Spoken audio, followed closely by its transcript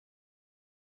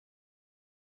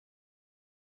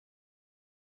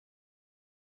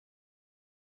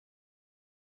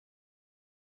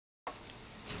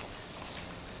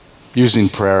using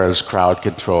prayer as crowd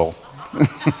control.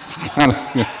 It's kind of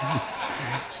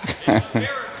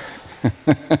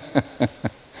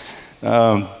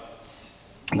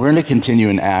we're going to continue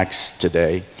in Acts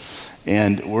today,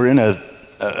 and we're in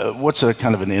what's a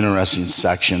kind of an interesting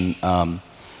section.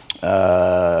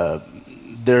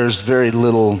 There's very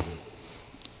little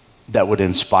that would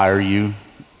inspire you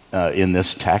in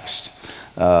this text.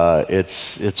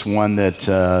 It's one that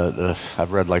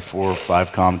I've read like 4 or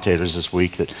 5 commentators this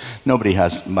week that nobody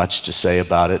has much to say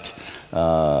about it.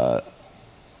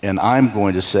 And I'm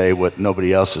going to say what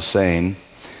nobody else is saying.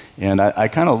 And I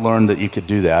kind of learned that you could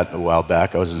do that a while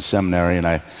back. I was in seminary, and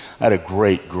I had a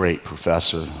great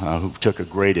professor who took a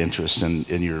great interest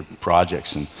in your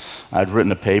projects. And I'd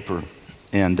written a paper,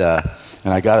 and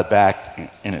I got it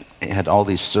back, and it had all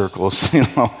these circles,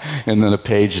 and then a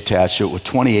page attached to it with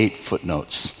 28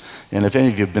 footnotes. And if any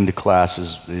of you have been to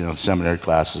classes, seminary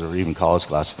classes or even college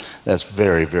classes, that's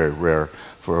very, very rare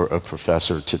for a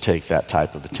professor to take that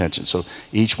type of attention. So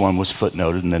each one was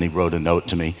footnoted, and then he wrote a note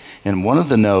to me. And one of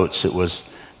the notes, it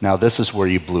was, "Now this is where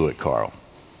you blew it, Carl."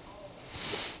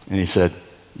 And he said,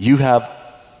 "You have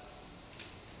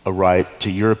a right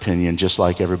to your opinion just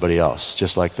like everybody else,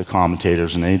 just like the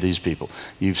commentators and any of these people.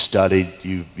 You've studied,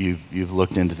 you've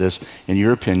looked into this, and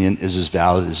your opinion is as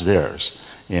valid as theirs.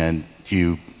 And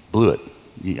you blew it."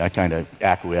 I kind of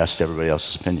acquiesced to everybody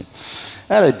else's opinion.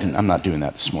 I'm not doing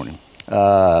that this morning.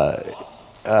 And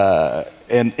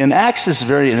Acts is a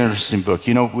very interesting book.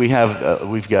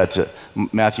 We've got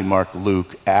Matthew, Mark,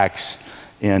 Luke, Acts,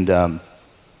 and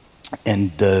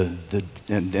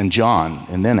John,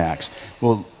 and then Acts.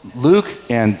 Well, Luke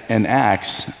and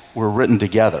Acts were written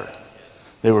together.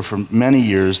 They were, for many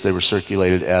years, they were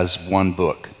circulated as one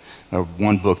book, or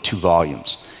one book, 2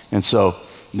 volumes. And so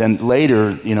then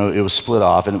later, it was split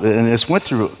off, and it went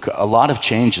through a lot of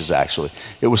changes, actually.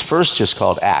 It was first just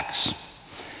called Acts,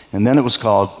 and then it was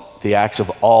called the Acts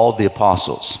of all the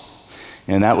Apostles.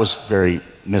 And that was very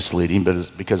misleading,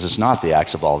 because it's not the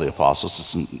Acts of all the Apostles,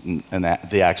 it's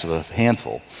the Acts of a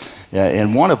handful,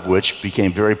 and one of which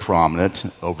became very prominent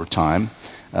over time,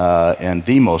 and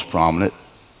the most prominent,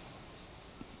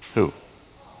 who?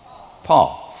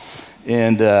 Paul.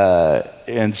 And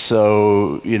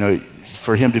so,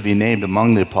 for him to be named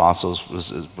among the apostles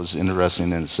was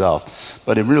interesting in itself.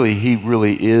 But he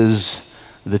really is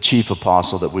the chief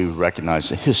apostle that we would recognize.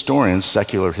 Historians,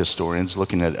 secular historians,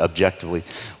 looking at it objectively,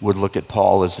 would look at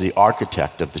Paul as the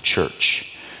architect of the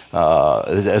church.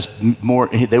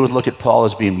 They would look at Paul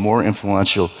as being more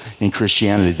influential in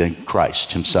Christianity than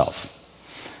Christ himself,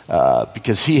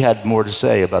 because he had more to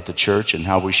say about the church and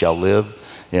how we shall live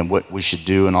and what we should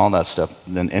do and all that stuff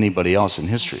than anybody else in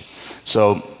history.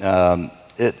 So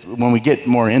when we get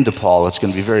more into Paul, it's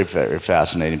going to be very, very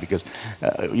fascinating, because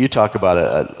you talk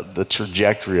about the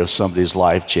trajectory of somebody's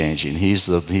life changing. He's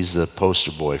the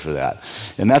poster boy for that,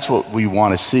 and that's what we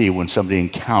want to see when somebody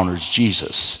encounters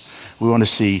Jesus. We want to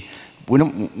see. We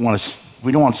don't want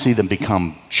to see them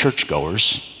become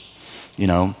churchgoers,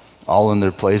 all in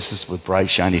their places with bright,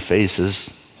 shiny faces,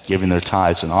 giving their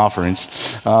tithes and offerings.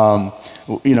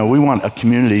 We want a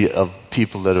community of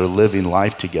people that are living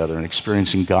life together and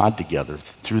experiencing God together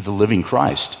through the living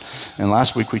Christ. And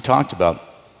last week we talked about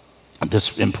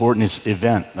this important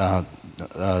event,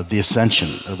 the Ascension,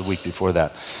 or the week before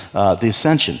that, the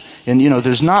Ascension. And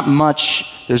there's not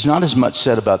as much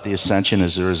said about the Ascension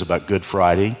as there is about Good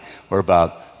Friday or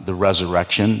about the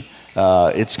resurrection.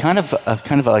 It's kind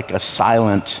of like a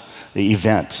silent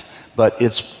event, but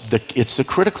it's the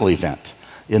critical event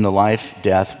in the life,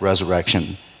 death,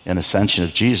 resurrection, and ascension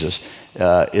of Jesus.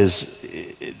 The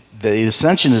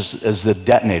ascension is the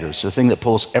detonator. It's the thing that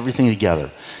pulls everything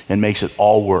together and makes it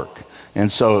all work.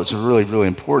 And so it's a really, really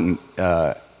important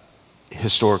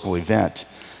historical event,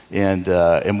 and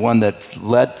one that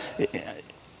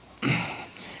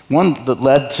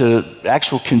led to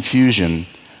actual confusion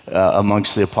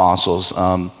amongst the apostles.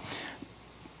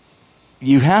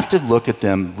 You have to look at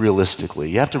them realistically.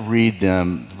 You have to read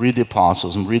the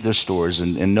apostles and read their stories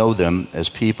and know them as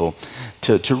people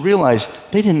to realize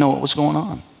they didn't know what was going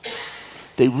on.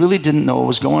 They really didn't know what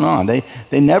was going on. They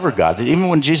never got it. Even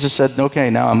when Jesus said, "Okay,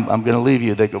 now I'm going to leave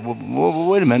you," they go, well,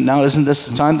 "Wait a minute, now isn't this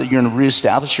the time that you're going to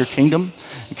reestablish your kingdom?"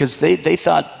 Because they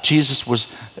thought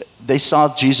they saw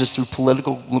Jesus through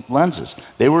political lenses.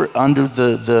 They were under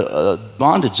the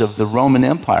bondage of the Roman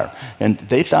Empire, and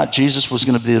they thought Jesus was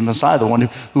going to be the Messiah, the one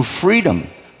who freed them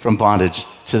from bondage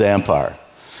to the empire.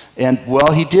 And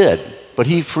well, he did, but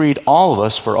he freed all of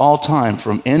us for all time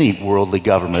from any worldly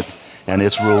government and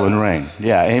its rule and reign.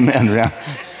 Yeah, amen. Yeah.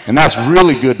 And that's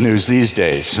really good news these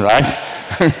days, right?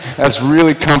 That's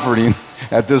really comforting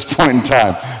at this point in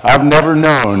time. I've never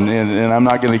known, and I'm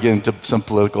not going to get into some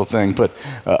political thing, but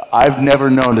I've never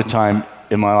known a time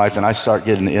in my life, and I start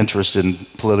getting interested in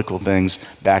political things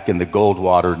back in the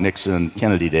Goldwater, Nixon,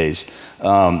 Kennedy days.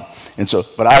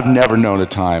 But I've never known a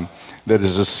time that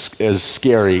is as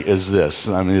scary as this.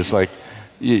 I mean, it's like,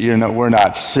 we're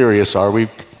not serious, are we,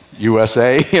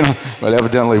 USA? But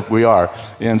evidently we are.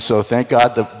 And so thank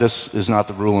God that this is not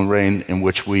the rule and reign in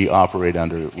which we operate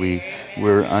under.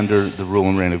 We're under the rule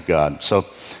and reign of God. So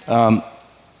I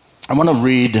want to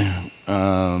read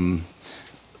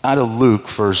out of Luke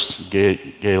first,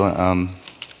 Gayla. I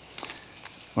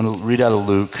want to read out of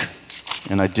Luke,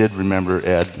 and I did remember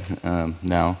Ed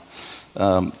now.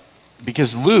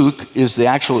 Because Luke is the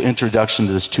actual introduction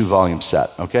to this 2-volume set,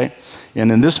 okay?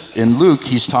 And in Luke,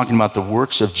 he's talking about the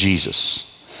works of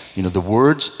Jesus. The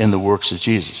words and the works of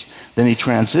Jesus. Then he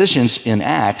transitions in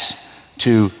Acts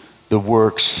to the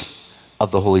works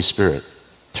of the Holy Spirit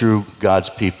through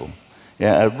God's people.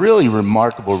 Yeah, a really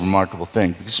remarkable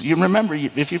thing. Because you remember,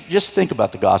 if you just think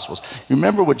about the Gospels, you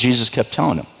remember what Jesus kept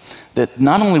telling them. That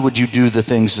not only would you do the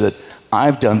things that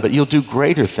I've done, but you'll do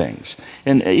greater things.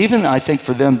 And even I think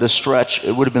for them,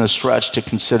 it would have been a stretch to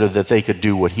consider that they could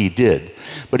do what he did.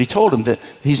 But he told them that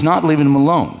he's not leaving them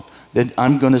alone, that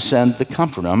I'm going to send the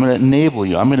Comforter. I'm going to enable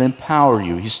you. I'm going to empower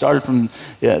you. He started from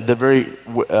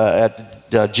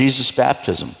Jesus'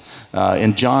 baptism.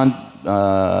 In John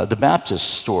the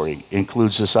Baptist story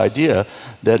includes this idea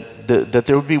that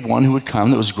there would be one who would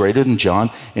come that was greater than John,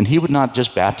 and he would not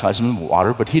just baptize them in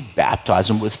water, but he'd baptize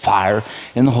them with fire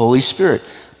and the Holy Spirit.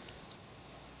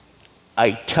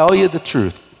 I tell you the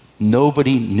truth,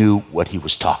 nobody knew what he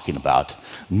was talking about.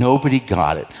 Nobody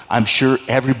got it. I'm sure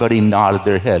everybody nodded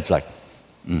their heads like,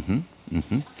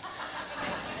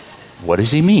 What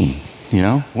does he mean?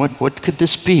 What could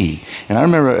this be? And I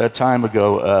remember a time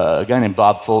ago, a guy named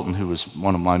Bob Fulton, who was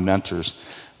one of my mentors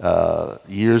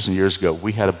years and years ago,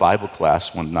 we had a Bible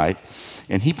class one night,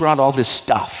 and he brought all this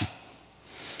stuff.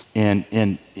 And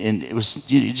it was,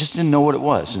 you just didn't know what it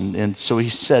was. And so he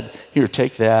said, here,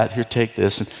 take that, here, take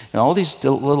this, and all these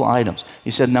little items.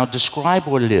 He said, now describe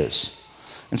what it is.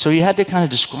 And so he had to kind of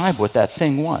describe what that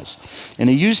thing was. And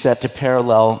he used that to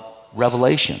parallel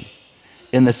Revelation.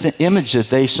 And the image that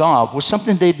they saw was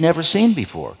something they'd never seen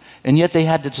before, and yet they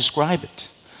had to describe it.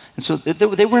 And so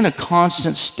they were in a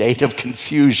constant state of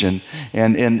confusion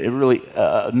and really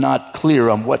not clear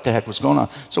on what the heck was going on.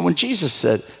 So when Jesus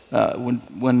said, when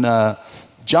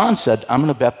John said, I'm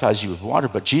going to baptize you with water,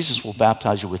 but Jesus will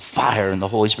baptize you with fire and the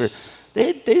Holy Spirit,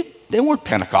 they weren't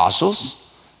Pentecostals.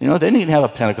 They didn't have a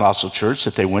Pentecostal church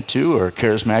that they went to or a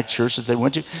charismatic church that they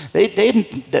went to. They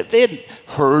hadn't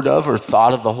heard of or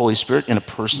thought of the Holy Spirit in a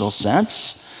personal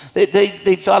sense.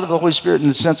 They thought of the Holy Spirit in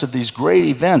the sense of these great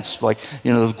events, like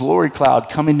the glory cloud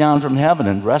coming down from heaven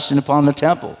and resting upon the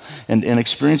temple and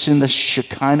experiencing the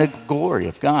Shekinah glory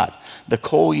of God, the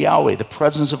Kol Yahweh, the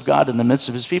presence of God in the midst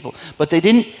of his people. But they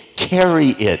didn't carry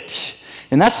it.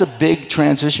 And that's a big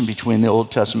transition between the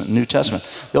Old Testament and New Testament.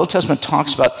 The Old Testament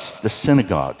talks about the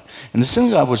synagogue. And the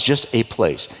synagogue was just a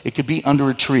place. It could be under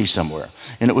a tree somewhere.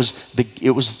 And it was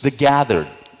the gathered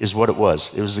is what it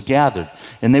was. It was the gathered.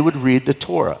 And they would read the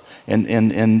Torah. And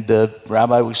the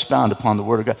rabbi would expound upon the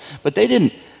word of God. But they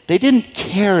didn't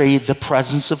carry the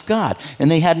presence of God. And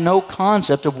they had no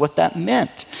concept of what that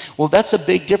meant. Well, that's a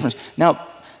big difference. Now,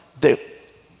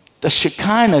 the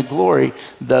Shekinah glory,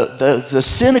 the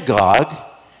synagogue,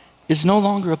 is no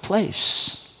longer a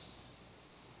place.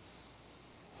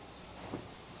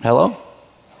 Hello?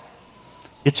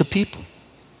 It's a people.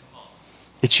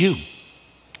 It's you.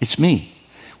 It's me.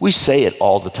 We say it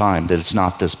all the time that it's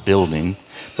not this building,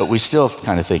 but we still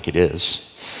kind of think it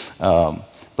is.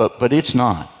 But it's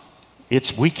not.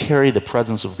 We carry the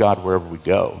presence of God wherever we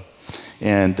go.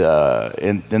 And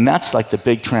that's like the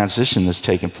big transition that's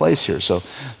taking place here. So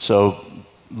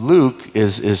Luke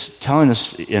is telling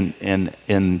us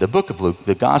in the book of Luke,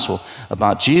 the gospel,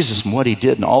 about Jesus and what he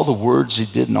did and all the words he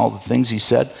did and all the things he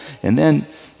said. And then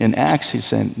in Acts, he's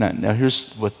saying, now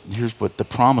here's what the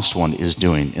promised one is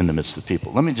doing in the midst of the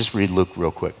people. Let me just read Luke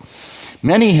real quick.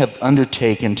 Many have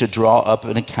undertaken to draw up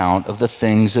an account of the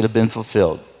things that have been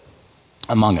fulfilled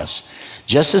among us,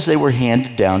 just as they were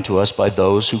handed down to us by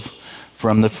those who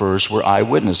from the first were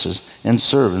eyewitnesses and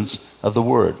servants of the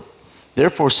word.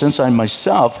 Therefore, since I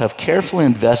myself have carefully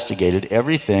investigated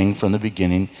everything from the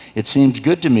beginning, it seems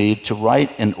good to me to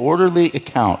write an orderly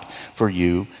account for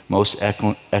you, most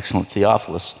excellent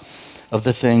Theophilus, of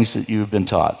the things that you have been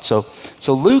taught. So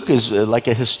Luke is like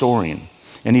a historian,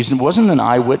 and he wasn't an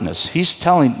eyewitness. He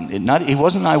wasn't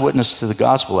an eyewitness to the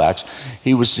gospel acts.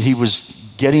 He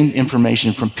was getting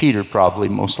information from Peter, probably,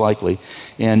 most likely,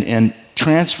 and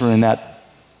transferring that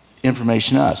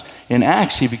information to us. In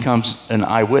Acts, he becomes an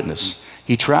eyewitness.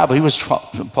 He was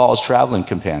Paul's traveling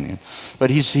companion.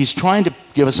 But he's trying to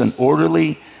give us an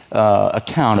orderly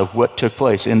account of what took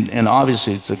place. And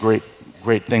obviously, it's a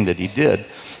great thing that he did.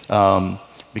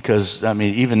 Because, I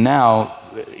mean, even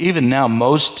now,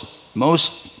 most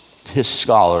his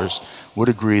scholars would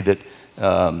agree that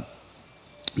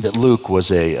Luke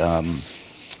was a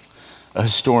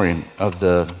historian of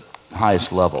the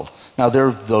highest level. Now, there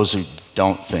are those who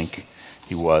don't think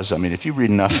he was. I mean, if you read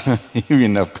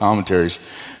enough commentaries,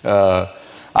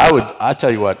 I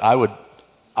tell you what, I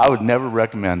would never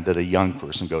recommend that a young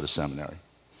person go to seminary.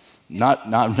 Not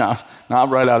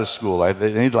right out of school.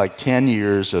 They need like 10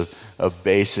 years of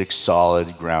basic,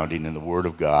 solid grounding in the Word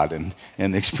of God and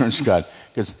the experience of God.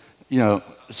 Because,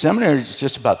 seminary is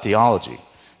just about theology.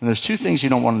 And there's two things you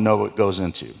don't want to know what goes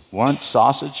into. One,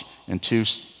 sausage, and two,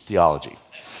 theology.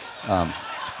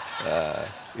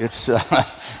 It's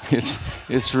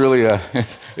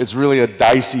really a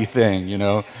dicey thing,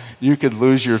 You could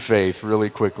lose your faith really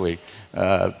quickly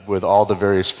with all the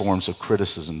various forms of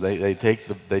criticism. They take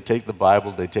the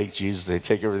Bible, they take Jesus, they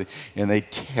take everything, and they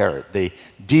tear it. They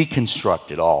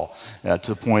deconstruct it all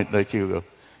to the point that you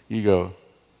go,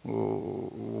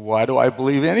 why do I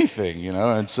believe anything?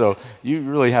 And so you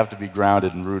really have to be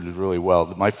grounded and rooted really well.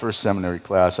 My first seminary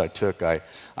class I took, I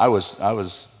was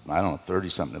I don't know, 30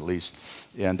 something at least.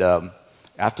 And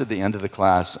after the end of the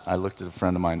class, I looked at a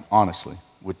friend of mine, honestly,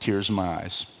 with tears in my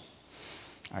eyes.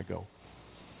 I go,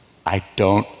 I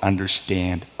don't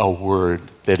understand a word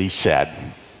that he said.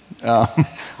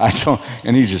 I don't,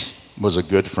 and he just was a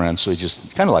good friend, so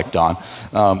it's kind of like Don.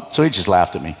 So he just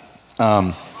laughed at me.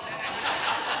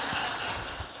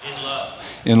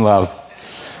 In love.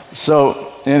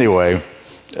 So anyway,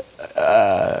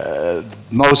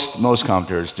 most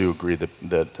commentators do agree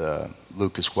that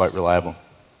Luke is quite reliable.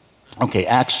 Okay,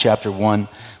 Acts chapter 1.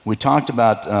 We talked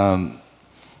about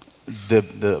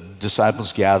the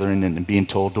disciples gathering and being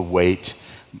told to wait.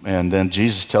 And then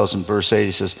Jesus tells in verse 8,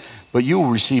 he says, "But you will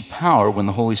receive power when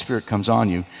the Holy Spirit comes on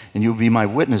you, and you will be my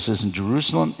witnesses in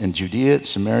Jerusalem, in Judea,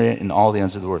 Samaria, and all the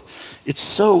ends of the earth." It's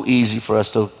so easy for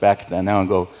us to look back at that now and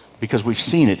go, because we've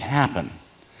seen it happen.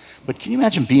 But can you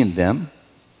imagine being them?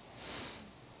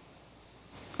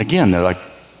 Again, they're like,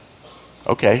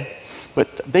 okay.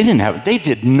 But they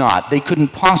couldn't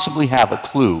possibly have a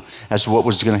clue as to what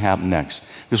was going to happen next.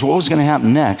 Because what was going to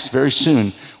happen next, very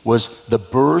soon, was the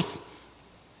birth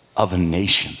of a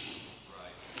nation.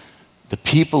 The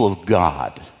people of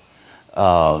God.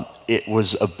 It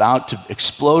was about to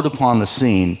explode upon the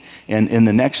scene, and in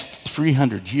the next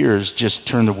 300 years, just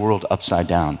turn the world upside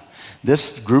down.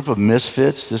 This group of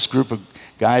misfits, this group of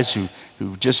guys who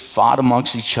just fought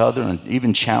amongst each other and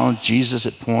even challenged Jesus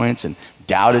at points and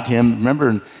doubted him.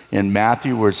 Remember in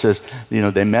Matthew where it says,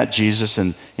 they met Jesus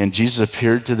and Jesus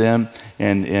appeared to them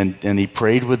and he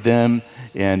prayed with them.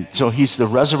 And so he's the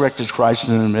resurrected Christ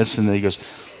in the midst, and then he goes,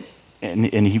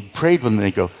 and he prayed with them, and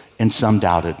they go, and some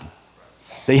doubted.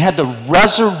 They had the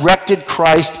resurrected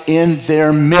Christ in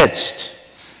their midst,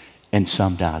 and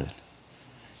some doubted.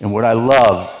 And what I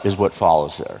love is what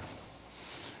follows there.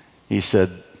 He said,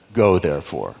 "Go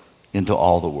therefore into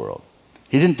all the world."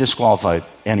 He didn't disqualify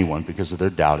anyone because of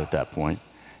their doubt at that point.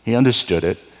 He understood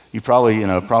it. He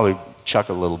probably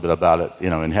chuckled a little bit about it,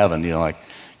 in heaven, like,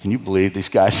 can you believe these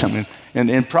guys? I mean,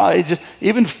 and probably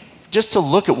just to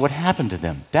look at what happened to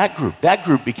them. That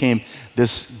group became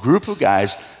this group of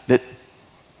guys that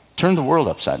turned the world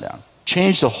upside down,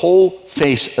 changed the whole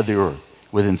face of the earth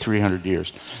within 300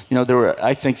 years.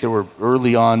 I think there were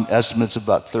early on estimates of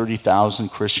about 30,000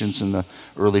 Christians in the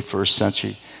early first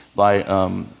century. By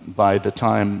the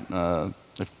time of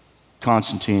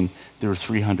Constantine, there were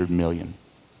 300 million.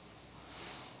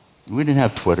 We didn't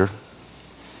have Twitter.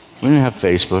 We didn't have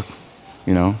Facebook.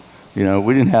 We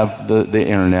didn't have the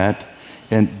internet.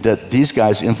 And that these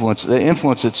guys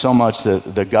influenced it so much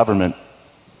that the government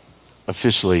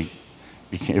officially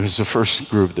it was the first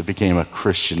group that became a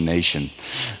Christian nation.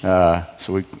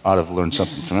 So we ought to have learned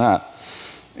something from that.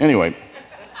 Anyway.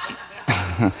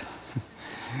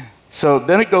 So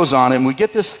then it goes on, and we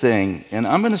get this thing, and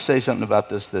I'm going to say something about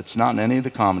this that's not in any of the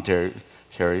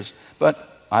commentaries,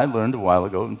 but I learned a while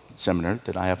ago in seminary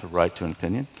that I have a right to an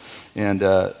opinion, and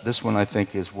this one I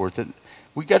think is worth it.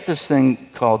 We get this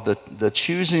thing called the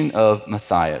choosing of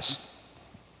Matthias,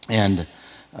 and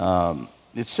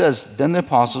it says, then the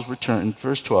apostles returned,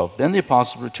 verse 12, then the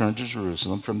apostles returned to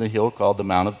Jerusalem from the hill called the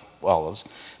Mount of Olives,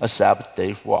 a Sabbath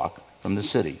day's walk from the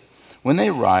city. When they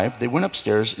arrived, they went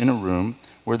upstairs in a room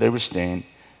where they were staying,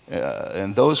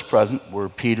 And those present were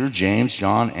Peter, James,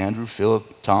 John, Andrew,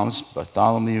 Philip, Thomas,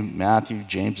 Bartholomew, Matthew,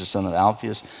 James the son of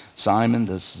Alphaeus, Simon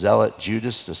the zealot,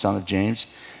 Judas the son of James.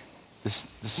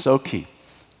 This is so key.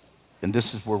 And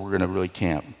this is where we're going to really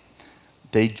camp.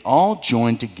 They all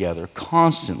joined together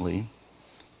constantly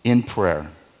in prayer,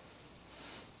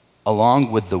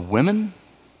 along with the women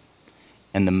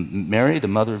and Mary, the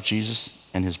mother of Jesus,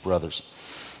 and his brothers.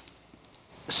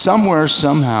 Somewhere,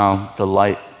 somehow, the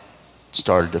light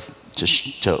started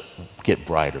to get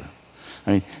brighter.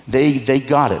 I mean, they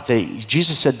got it.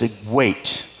 Jesus said to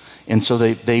wait. And so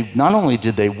they not only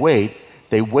did they wait,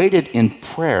 they waited in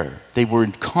prayer. They were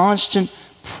in constant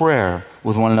prayer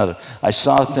with one another. I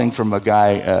saw a thing from a guy,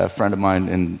 a friend of mine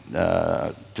in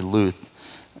Duluth,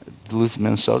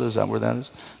 Minnesota, is that where that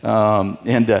is?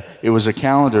 And it was a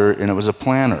calendar and it was a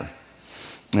planner.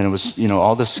 And it was,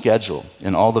 all the schedule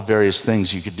and all the various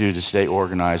things you could do to stay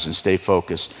organized and stay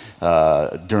focused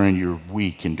during your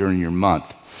week and during your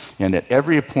month. And at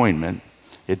every appointment,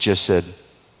 it just said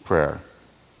prayer,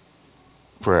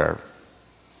 prayer,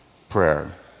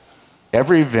 prayer.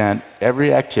 Every event,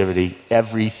 every activity,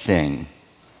 everything,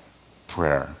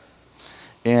 prayer.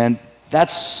 And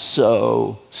that's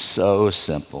so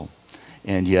simple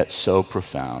and yet so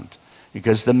profound.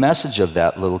 Because the message of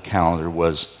that little calendar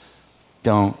was,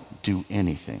 don't do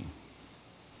anything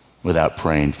without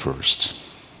praying first.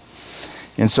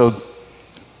 And so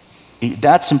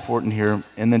that's important here.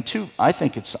 And then two, I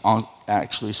think it's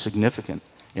actually significant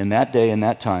in that day and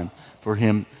that time for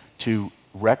him to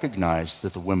recognize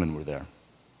that the women were there.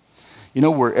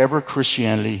 Wherever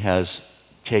Christianity has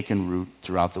taken root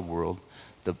throughout the world,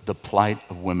 the plight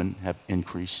of women have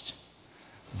increased.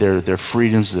 Their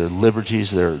freedoms, their liberties,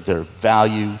 their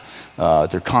value,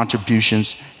 their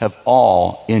contributions have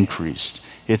all increased.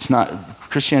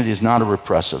 Christianity is not a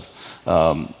repressive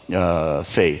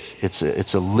faith.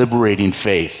 It's a liberating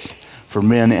faith for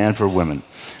men and for women.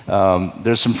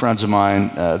 There's some friends of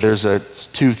mine. There's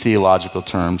two theological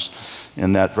terms,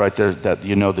 and that right there, that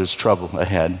there's trouble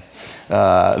ahead.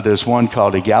 There's one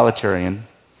called egalitarian,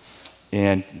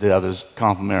 and the other is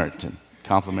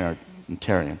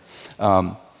complementarian.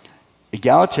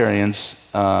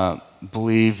 Egalitarians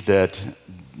believe that,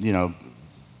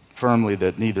 firmly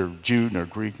that neither Jew nor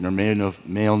Greek nor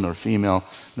male nor female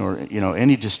nor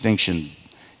any distinction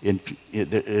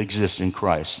exists in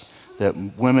Christ. That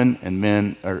women and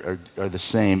men are the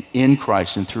same in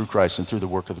Christ and through the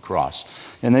work of the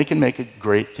cross. And they can make a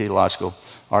great theological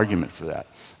argument for that,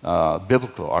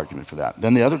 biblical argument for that.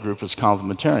 Then the other group is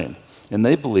complementarian. And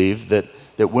they believe that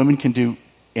women can do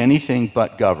anything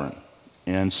but govern.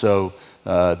 And so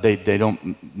they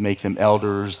don't make them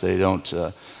elders, they don't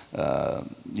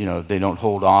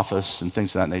hold office and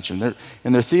things of that nature.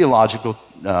 And they're theological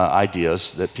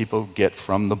ideas that people get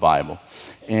from the Bible.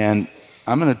 And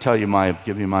I'm going to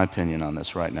give you my opinion on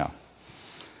this right now.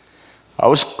 I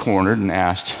was cornered and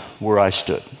asked where I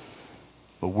stood.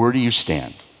 But where do you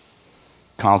stand?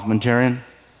 Complementarian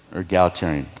or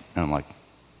egalitarian? And I'm like,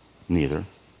 neither.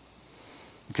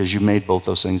 Because you made both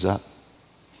those things up.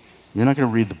 You're not going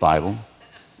to read the Bible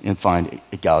and find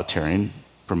egalitarian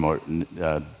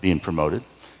being promoted.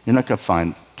 You're not going to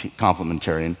find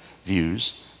complementarian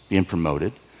views being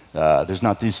promoted. There's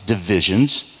not these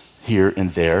divisions here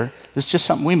and there. It's just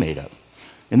something we made up.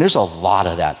 And there's a lot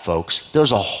of that, folks.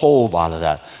 There's a whole lot of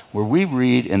that where we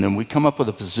read and then we come up with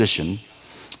a position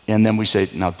and then we say,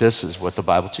 now this is what the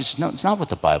Bible teaches. No, it's not what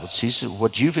the Bible teaches. It's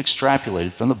what you've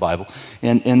extrapolated from the Bible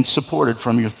and supported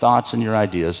from your thoughts and your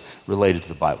ideas related to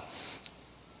the Bible.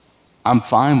 I'm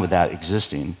fine with that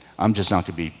existing. I'm just not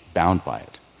going to be bound by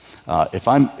it.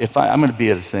 I'm going to be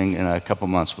at a thing in a couple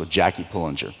months with Jackie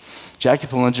Pullinger. Jackie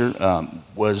Pullinger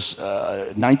was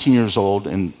 19 years old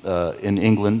in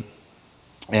England,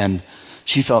 and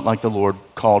she felt like the Lord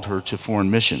called her to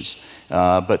foreign missions.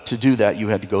 But to do that, you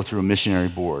had to go through a missionary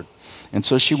board. And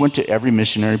so she went to every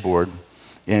missionary board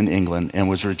in England and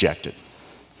was rejected.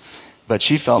 But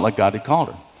she felt like God had called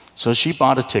her. So she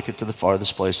bought a ticket to the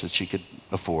farthest place that she could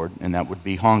afford, and that would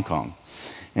be Hong Kong.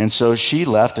 And so she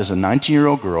left as a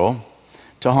 19-year-old girl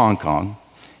to Hong Kong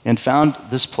and found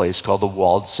this place called the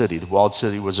Walled City. The Walled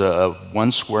City was a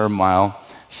 1 square mile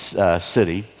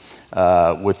city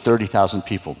with 30,000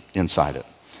 people inside it.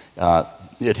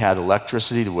 It had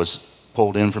electricity that was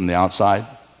pulled in from the outside,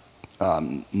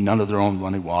 none of their own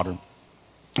running water.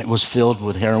 It was filled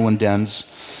with heroin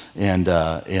dens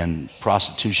and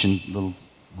prostitution little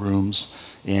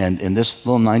rooms. And this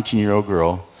little 19-year-old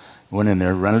girl went in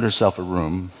there, rented herself a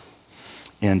room,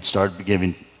 and started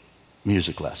giving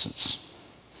music lessons.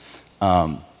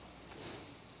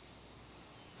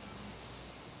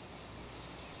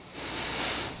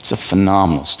 It's a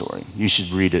phenomenal story. You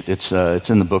should read it. It's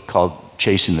in the book called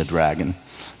Chasing the Dragon.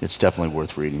 It's definitely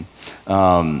worth reading.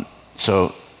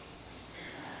 So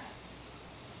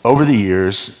over the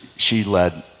years, she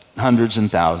led hundreds and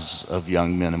thousands of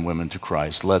young men and women to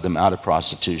Christ, led them out of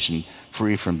prostitution,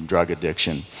 free from drug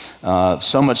addiction.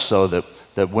 So much so that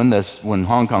when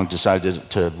Hong Kong decided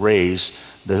to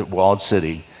raise the walled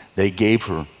city, they gave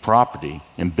her property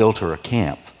and built her a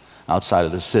camp outside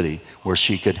of the city where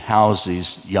she could house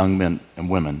these young men and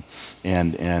women.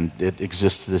 And it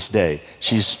exists to this day.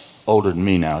 She's older than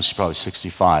me now. She's probably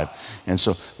 65. And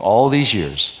so all these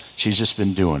years, she's just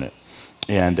been doing it.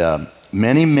 And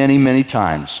many, many, many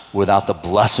times without the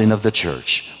blessing of the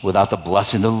church, without the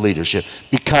blessing of the leadership,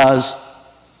 because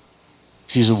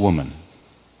she's a woman.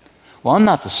 Well, I'm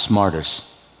not the smartest,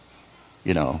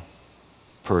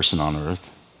 person on earth.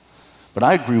 But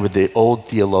I agree with the old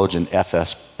theologian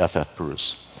F.F.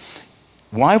 Bruce.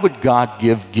 Why would God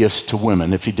give gifts to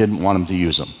women if he didn't want them to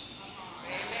use them?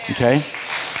 Okay?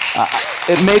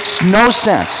 It makes no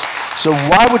sense. So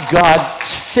why would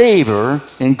God's favor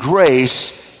and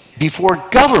grace before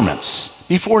governments,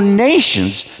 before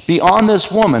nations, be on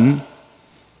this woman?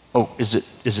 Oh,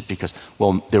 is it because,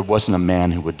 well, there wasn't a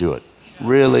man who would do it?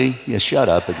 Really? Yeah, shut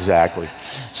up, exactly.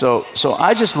 So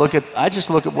I just look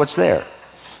at what's there.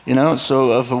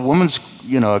 So if a woman's,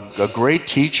 a great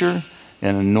teacher,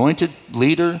 an anointed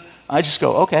leader, I just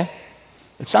go, okay,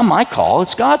 it's not my call,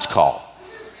 it's God's call.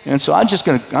 And so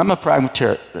I'm a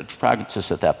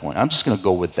pragmatist at that point. I'm just going to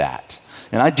go with that.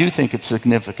 And I do think it's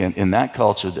significant in that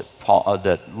culture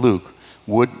that Luke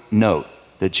would note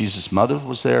that Jesus' mother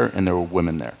was there and there were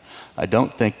women there. I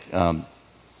don't think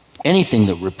anything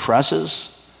that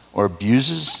represses or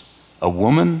abuses a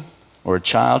woman or a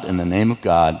child in the name of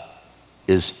God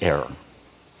is error.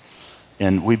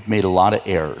 And we've made a lot of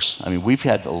errors. I mean, we've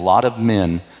had a lot of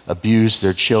men abuse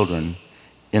their children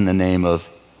in the name of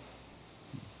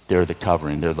they're the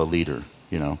covering, they're the leader,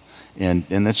 and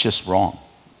that's just wrong.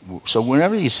 So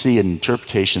whenever you see an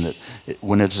interpretation that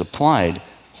when it's applied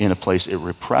in a place, it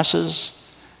represses,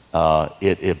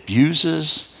 it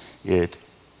abuses, it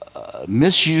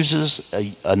misuses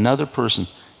another person,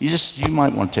 you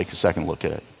might want to take a second look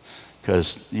at it,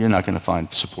 because you're not going to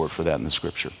find support for that in the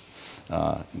scripture.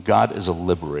 God is a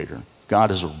liberator.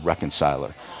 God is a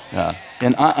reconciler.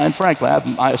 And frankly,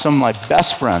 some of my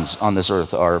best friends on this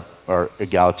earth are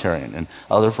egalitarian, and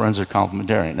other friends are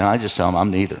complementarian. And I just tell them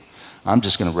I'm neither. I'm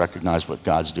just going to recognize what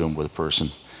God's doing with a person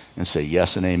and say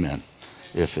yes and amen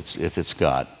if it's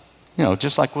God.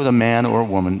 Just like with a man or a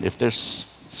woman, if there's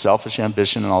selfish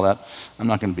ambition and all that, I'm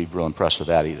not going to be real impressed with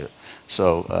that either.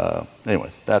 So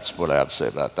anyway, that's what I have to say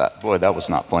about that. Boy, that was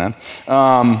not planned.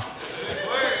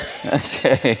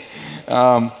 Okay.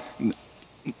 I'm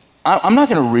not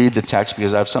going to read the text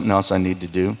because I have something else I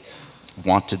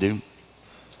want to do.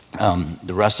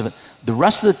 The rest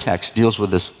of the text deals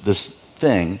with this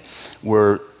thing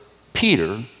where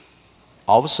Peter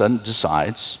all of a sudden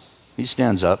decides, he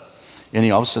stands up, and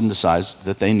he all of a sudden decides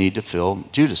that they need to fill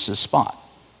Judas's spot.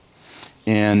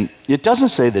 And it doesn't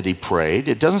say that he prayed.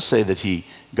 It doesn't say that he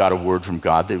got a word from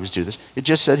God that he was doing this. It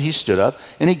just said he stood up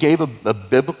and he gave a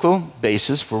biblical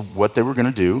basis for what they were going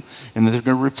to do, and that they're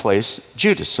going to replace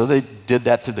Judas. So they did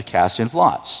that through the casting of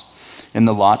lots. And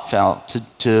the lot fell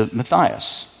to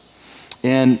Matthias.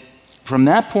 And from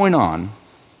that point on,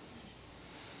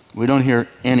 we don't hear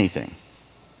anything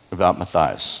about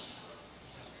Matthias.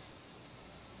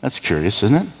 That's curious,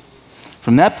 isn't it?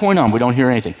 From that point on, we don't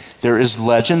hear anything. There is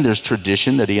legend, there's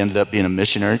tradition that he ended up being a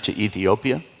missionary to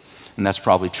Ethiopia, and that's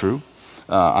probably true.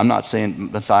 I'm not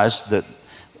saying Matthias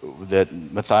that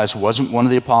Matthias wasn't one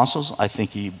of the apostles. I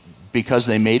think because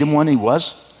they made him one, he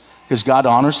was, because God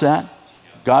honors that.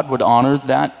 God would honor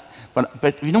that.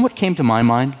 But you know what came to my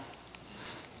mind?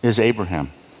 Is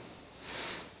Abraham.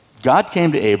 God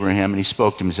came to Abraham and he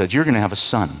spoke to him and said, you're going to have a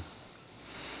son.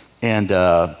 And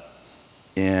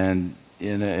an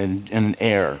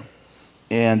heir.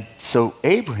 And so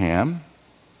Abraham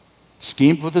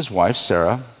schemed with his wife,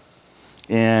 Sarah,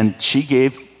 and she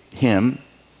gave him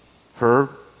her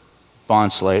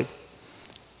bondslave,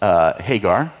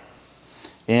 Hagar,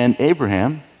 and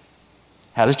Abraham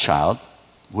had a child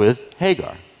with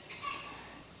Hagar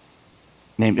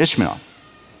named Ishmael.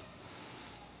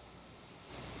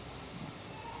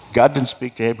 God didn't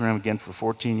speak to Abraham again for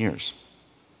 14 years.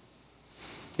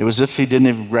 It was as if he didn't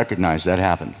even recognize that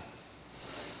happened.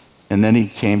 And then he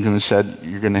came to him and said,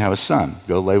 you're going to have a son.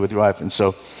 Go lay with your wife. And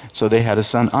so they had a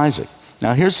son, Isaac.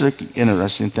 Now here's the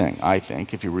interesting thing, I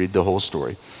think, if you read the whole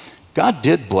story. God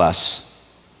did bless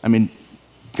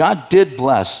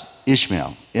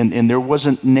Ishmael. And there was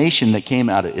a nation that came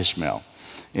out of Ishmael.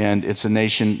 And it's a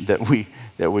nation that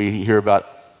we hear about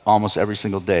almost every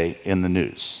single day in the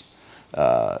news,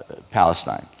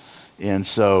 Palestine. And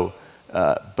so,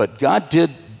 but God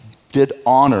did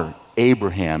honor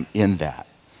Abraham in that,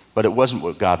 but it wasn't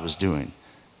what God was doing.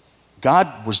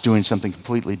 God was doing something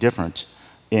completely different.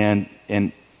 And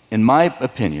in my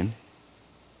opinion,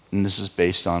 and this is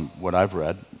based on what I've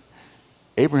read,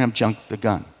 Abraham jumped the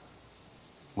gun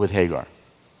with Hagar.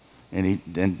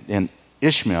 And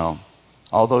Ishmael,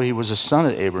 although he was a son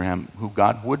of Abraham who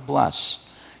God would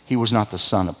bless, he was not the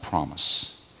son of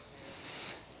promise.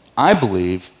 I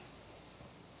believe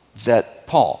that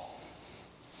Paul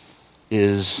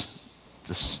is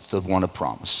the one of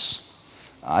promise.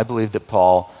 I believe that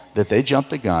Paul, that they jumped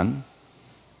the gun.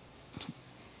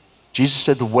 Jesus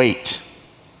said to wait.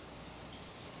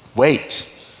 Wait.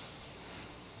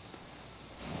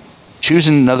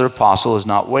 Choosing another apostle is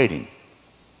not waiting.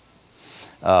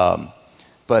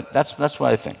 But that's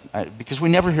what I think. Because we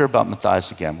never hear about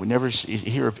Matthias again. We never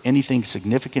hear of anything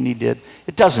significant he did.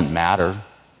 It doesn't matter.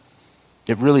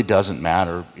 It really doesn't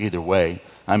matter either way.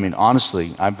 I mean,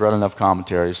 honestly, I've read enough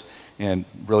commentaries and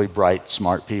really bright,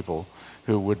 smart people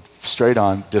who would straight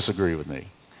on disagree with me.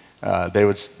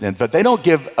 But they don't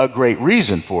give a great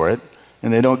reason for it,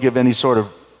 and they don't give any sort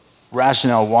of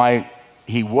rationale why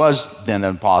he was then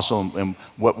an apostle and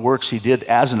what works he did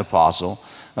as an apostle.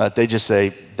 They just say,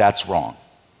 that's wrong.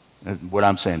 What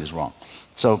I'm saying is wrong.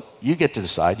 So you get to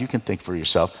decide. You can think for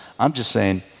yourself. I'm just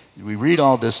saying, we read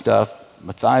all this stuff,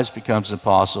 Matthias becomes an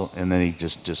apostle, and then he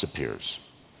just disappears.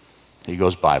 He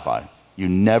goes bye-bye. You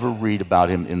never read about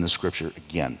him in the scripture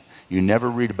again. You never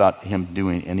read about him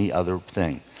doing any other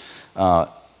thing. On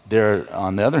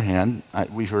the other hand,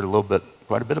 we heard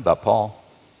quite a bit about Paul.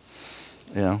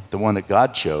 You know, the one that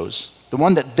God chose. The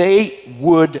one that they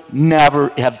would never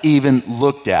have even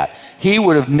looked at. He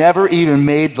would have never even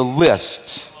made the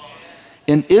list.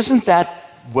 And isn't that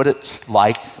what it's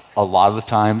like a lot of the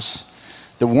times?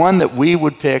 The one that we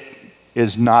would pick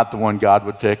is not the one God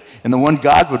would pick. And the one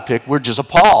God would pick, we're just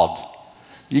appalled.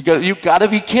 You've got to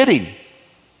be kidding.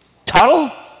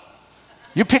 Tuttle?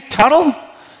 You picked Tuttle?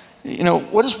 You know,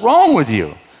 what is wrong with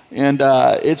you? And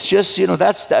it's just, you know,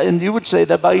 and you would say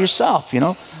that about yourself, you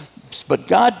know. But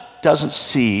God doesn't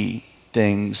see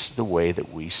things the way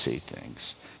that we see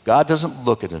things. God doesn't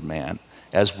look at a man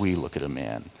as we look at a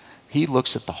man. He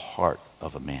looks at the heart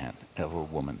of a man, of a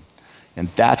woman. And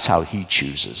that's how he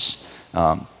chooses.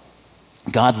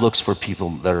 God looks for people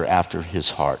that are after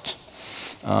his heart.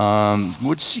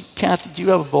 Kathy, do you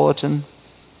have a bulletin?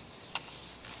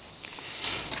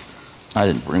 I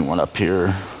didn't bring one up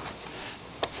here.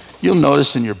 You'll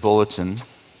notice in your bulletin,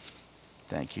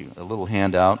 thank you, a little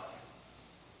handout.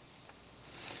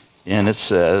 And it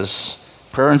says,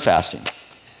 prayer and fasting.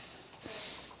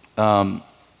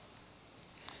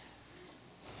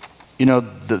 You know,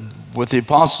 what the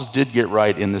apostles did get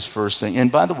right in this first thing,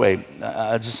 and by the way,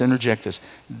 I'll just interject this.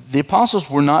 The apostles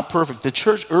were not perfect.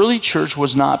 The early church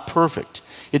was not perfect.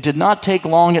 It did not take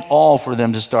long at all for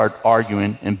them to start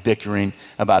arguing and bickering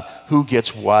about who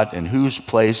gets what and whose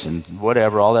place and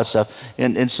whatever, all that stuff.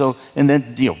 And then,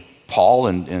 you know, Paul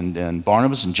and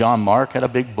Barnabas and John Mark had a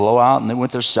big blowout and they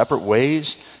went their separate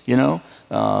ways, you know.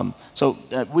 So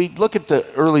we look at the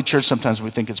early church sometimes and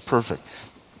we think it's perfect.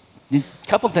 A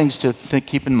couple things to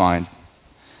keep in mind.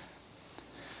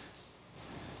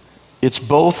 It's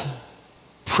both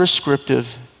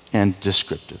prescriptive and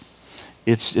descriptive.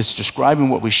 It's describing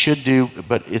what we should do,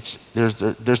 but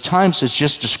there's times it's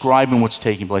just describing what's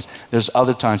taking place. There's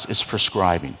other times it's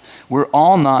prescribing. We're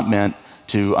all not meant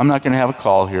to. I'm not going to have a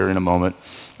call here in a moment,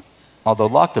 although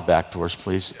lock the back doors,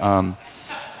 please. And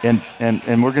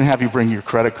we're going to have you bring your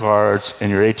credit cards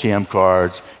and your ATM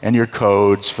cards and your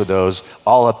codes for those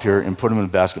all up here and put them in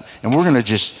the basket. And we're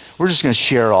just going to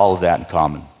share all of that in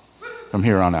common from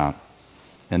here on out.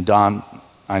 And Don,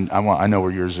 I know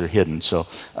where yours are hidden. So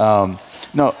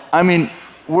no, I mean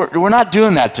we're not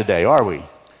doing that today, are we?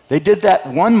 They did that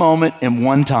one moment and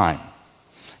one time,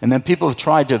 and then people have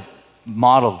tried to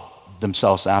model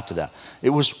themselves after that.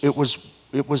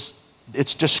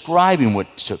 It's describing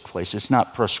what took place. It's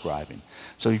not prescribing.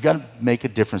 So you've got to make a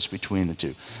difference between the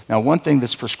two. Now, one thing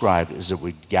that's prescribed is that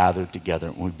we gather together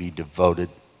and we be devoted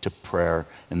to prayer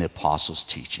and the apostles'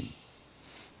 teaching.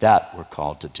 That we're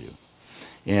called to do.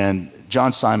 And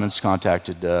John Simons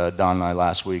contacted Don and I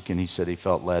last week, and he said he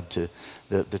felt led to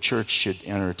the church should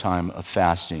enter a time of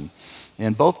fasting.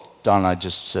 And both Don and I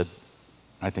just said,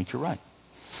 I think you're right.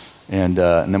 And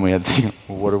then we had to think,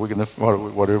 well,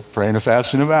 what are we praying and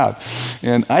fasting about?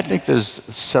 And I think there's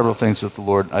several things that the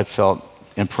Lord, I felt,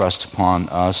 impressed upon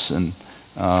us. And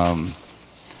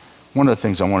one of the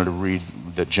things I wanted to read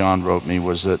that John wrote me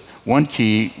was that one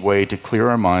key way to clear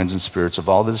our minds and spirits of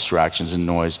all the distractions and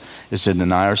noise is to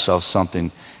deny ourselves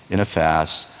something in a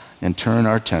fast and turn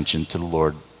our attention to the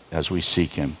Lord as we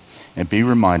seek him and be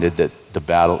reminded that the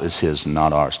battle is his and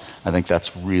not ours. I think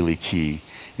that's really key.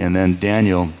 And then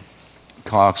Daniel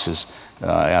Cox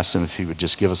asked him if he would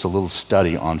just give us a little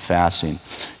study on fasting.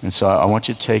 And so I want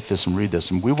you to take this and read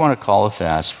this. And we want to call a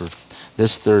fast for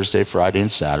this Thursday, Friday,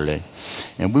 and Saturday.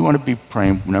 And we want to be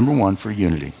praying, number one, for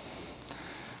unity.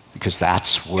 Because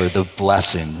that's where the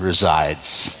blessing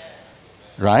resides.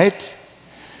 Right?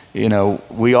 You know,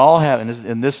 we all have,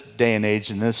 in this day and age,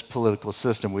 in this political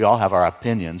system, we all have our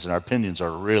opinions. And our opinions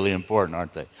are really important,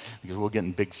 aren't they? Because we'll get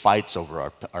in big fights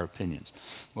over our opinions.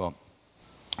 Well,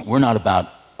 we're not about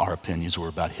our opinions. We're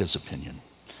about his opinion.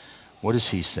 What is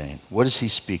he saying? What is he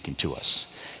speaking to us?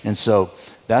 And so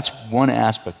that's one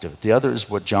aspect of it. The other is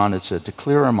what John had said, to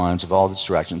clear our minds of all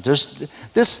distractions. There's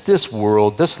this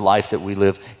world, this life that we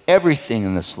live, everything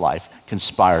in this life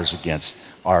conspires against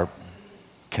our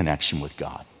connection with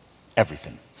God.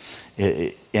 Everything.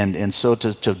 And so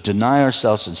to deny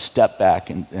ourselves and step back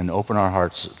and open our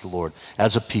hearts to the Lord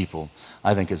as a people,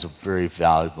 I think is a very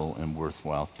valuable and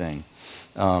worthwhile thing.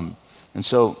 And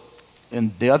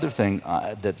the other thing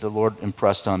that the Lord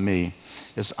impressed on me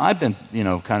is I've been,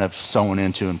 kind of sowing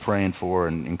into and praying for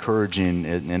and encouraging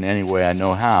in any way I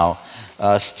know how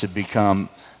us to become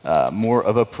more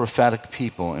of a prophetic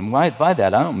people. And by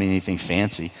that, I don't mean anything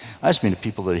fancy. I just mean the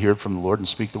people that hear from the Lord and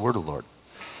speak the word of the Lord.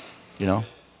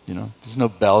 There's no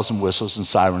bells and whistles and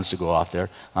sirens to go off there.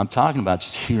 I'm talking about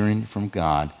just hearing from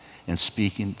God and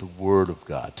speaking the word of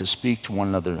God, to speak to one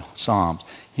another psalms,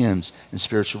 hymns, and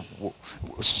spiritual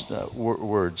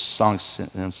words, songs,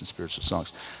 hymns, and spiritual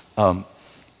songs.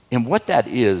 And what that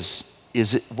is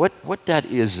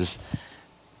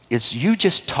it's you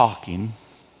just talking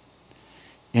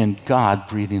and God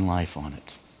breathing life on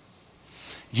it.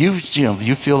 You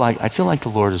feel like, I feel like the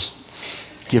Lord has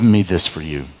given me this for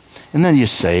you. And then you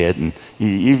say it and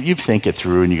you think it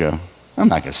through and you go, I'm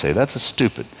not going to say that. That's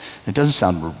stupid. It doesn't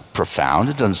sound profound.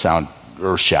 It doesn't sound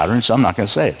earth-shattering, so I'm not going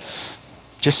to say it.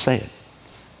 Just say it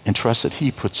and trust that he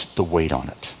puts the weight on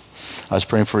it. I was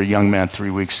praying for a young man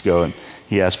 3 weeks ago, and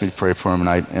he asked me to pray for him,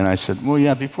 and I said, well,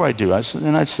 yeah, before I do, I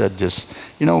said just,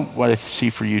 what I see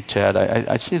for you, Ted,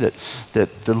 I see that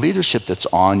the leadership that's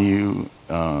on you,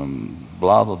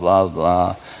 blah, blah, blah,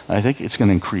 blah, I think it's going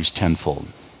to increase tenfold.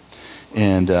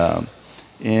 And I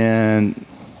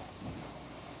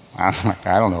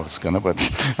don't know if it's going to, but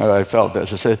I felt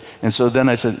this. So then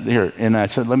I said, here, and I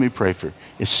said, let me pray for you.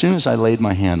 As soon as I laid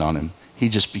my hand on him, he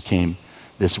just became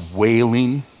this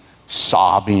wailing,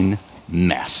 sobbing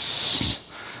mess.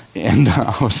 And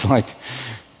I was like,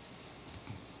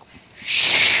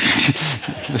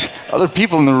 other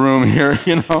people in the room here,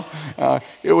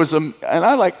 it was, and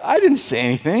I didn't say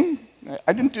anything.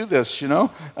 I didn't do this,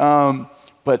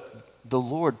 but the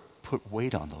Lord put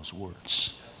weight on those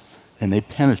words. And they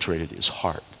penetrated his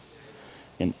heart.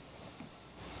 And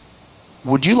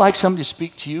would you like somebody to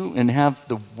speak to you and have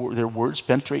their words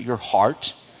penetrate your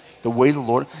heart the way the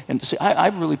Lord? And see, I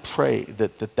really pray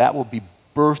that will be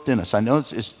birthed in us. I know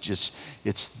it's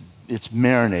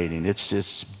marinating,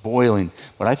 it's boiling,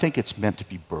 but I think it's meant to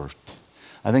be birthed.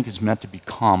 I think it's meant to be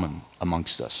common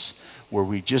amongst us, where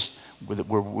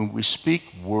when we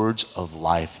speak words of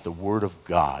life, the word of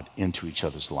God into each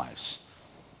other's lives.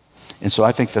 And so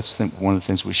I think that's one of the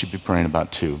things we should be praying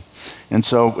about too. And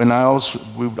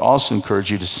we would also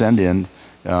encourage you to send in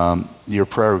your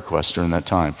prayer requests during that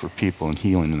time for people and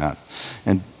healing and that.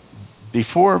 And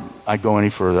before I go any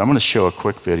further, I'm going to show a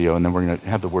quick video, and then we're going to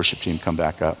have the worship team come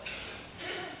back up.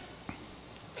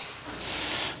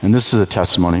 And this is a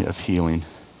testimony of healing.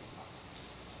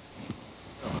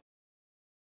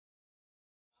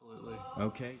 Absolutely.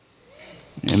 Okay.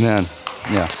 Amen.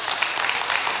 Yeah.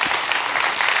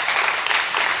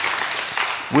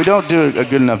 We don't do a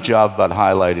good enough job about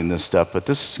highlighting this stuff, but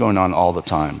this is going on all the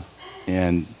time.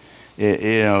 And,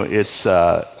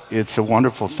 it's a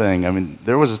wonderful thing. I mean,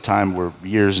 there was a time where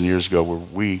years and years ago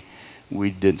where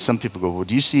we did, some people go, well,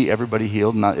 do you see everybody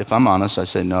healed? Not, if I'm honest, I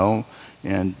say no.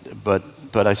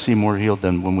 But I see more healed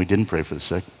than when we didn't pray for the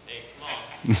sick.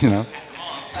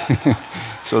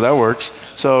 So that works.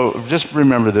 So just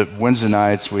remember that Wednesday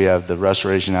nights we have the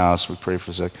Restoration House. We pray for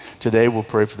the sick. Today we'll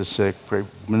pray for the sick,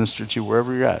 minister to you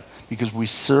wherever you're at, because we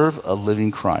serve a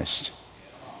living Christ.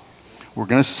 We're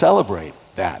going to celebrate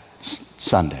that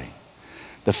Sunday.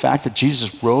 The fact that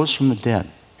Jesus rose from the dead.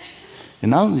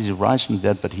 And not only did he rise from the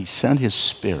dead, but he sent his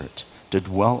Spirit to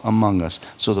dwell among us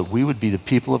so that we would be the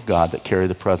people of God that carry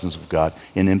the presence of God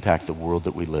and impact the world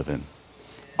that we live in.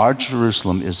 Our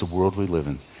Jerusalem is the world we live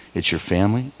in. It's your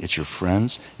family, it's your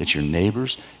friends, it's your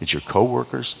neighbors, it's your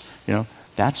coworkers. You know,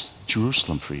 that's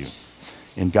Jerusalem for you.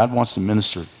 And God wants to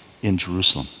minister in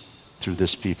Jerusalem through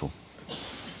this people.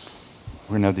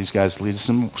 We're going to have these guys lead us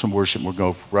in some worship. We'll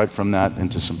go right from that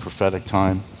into some prophetic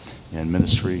time and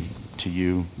ministry to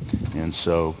you. And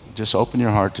so just open your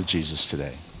heart to Jesus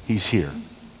today. He's here.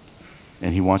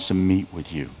 And he wants to meet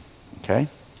with you. Okay?